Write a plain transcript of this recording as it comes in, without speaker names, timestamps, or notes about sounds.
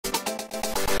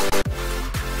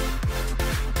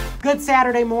Good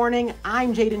Saturday morning.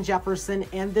 I'm Jaden Jefferson,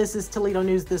 and this is Toledo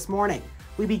News This Morning.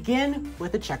 We begin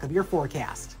with a check of your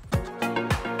forecast.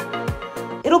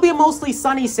 It'll be a mostly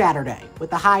sunny Saturday,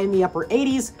 with a high in the upper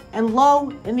 80s and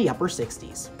low in the upper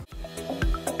 60s.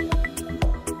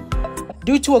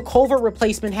 Due to a culvert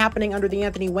replacement happening under the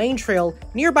Anthony Wayne Trail,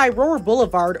 nearby Rower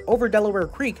Boulevard over Delaware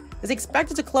Creek is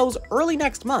expected to close early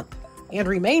next month and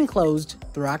remain closed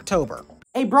through October.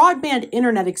 A broadband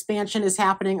internet expansion is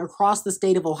happening across the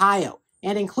state of Ohio,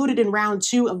 and included in round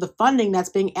 2 of the funding that's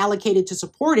being allocated to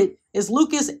support it is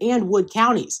Lucas and Wood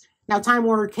counties. Now, Time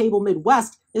Warner Cable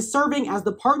Midwest is serving as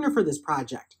the partner for this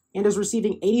project and is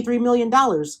receiving $83 million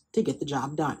to get the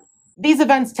job done. These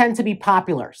events tend to be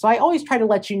popular, so I always try to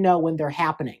let you know when they're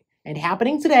happening. And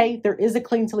happening today, there is a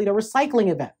Clean Toledo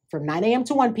recycling event from 9 a.m.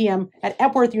 to 1 p.m. at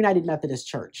Epworth United Methodist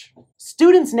Church.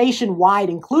 Students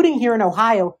nationwide, including here in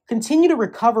Ohio, continue to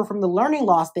recover from the learning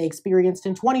loss they experienced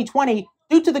in 2020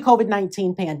 due to the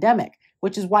COVID-19 pandemic,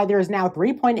 which is why there is now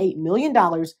 $3.8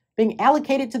 million being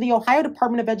allocated to the Ohio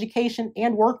Department of Education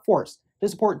and Workforce to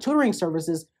support tutoring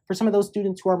services for some of those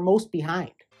students who are most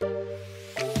behind.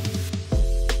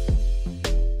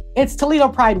 It's Toledo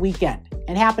Pride Weekend,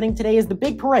 and happening today is the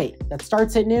big parade that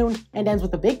starts at noon and ends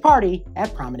with a big party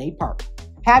at Promenade Park.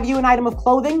 Have you an item of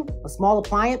clothing, a small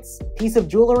appliance, piece of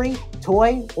jewelry,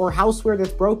 toy, or houseware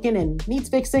that's broken and needs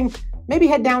fixing? Maybe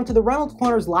head down to the Reynolds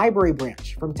Corners Library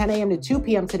branch from 10 a.m. to 2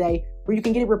 p.m. today, where you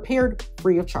can get it repaired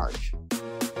free of charge.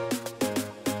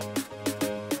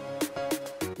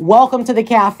 Welcome to the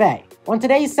cafe. On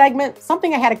today's segment,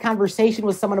 something I had a conversation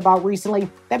with someone about recently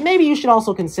that maybe you should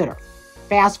also consider.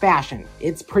 Fast fashion.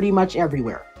 It's pretty much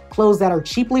everywhere. Clothes that are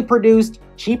cheaply produced,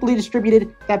 cheaply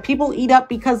distributed, that people eat up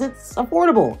because it's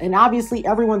affordable. And obviously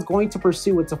everyone's going to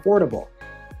pursue what's affordable.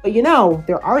 But you know,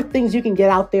 there are things you can get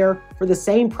out there for the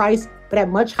same price, but at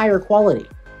much higher quality.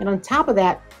 And on top of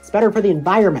that, it's better for the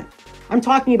environment. I'm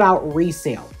talking about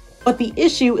resale. But the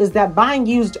issue is that buying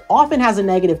used often has a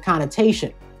negative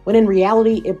connotation, when in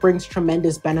reality, it brings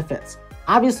tremendous benefits.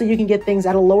 Obviously, you can get things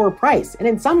at a lower price, and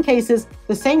in some cases,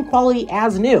 the same quality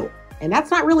as new. And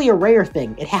that's not really a rare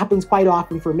thing. It happens quite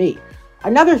often for me.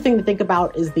 Another thing to think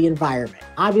about is the environment.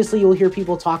 Obviously, you'll hear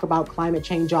people talk about climate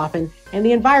change often and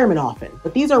the environment often,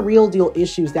 but these are real deal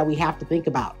issues that we have to think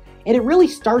about. And it really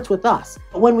starts with us.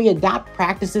 But when we adopt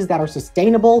practices that are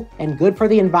sustainable and good for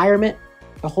the environment,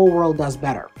 the whole world does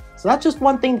better. So that's just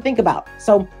one thing to think about.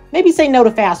 So maybe say no to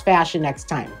fast fashion next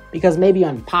time, because maybe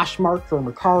on Poshmark or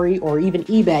Mercari or even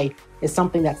eBay is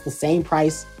something that's the same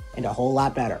price and a whole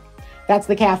lot better. That's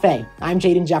the cafe. I'm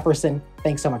Jaden Jefferson.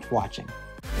 Thanks so much for watching.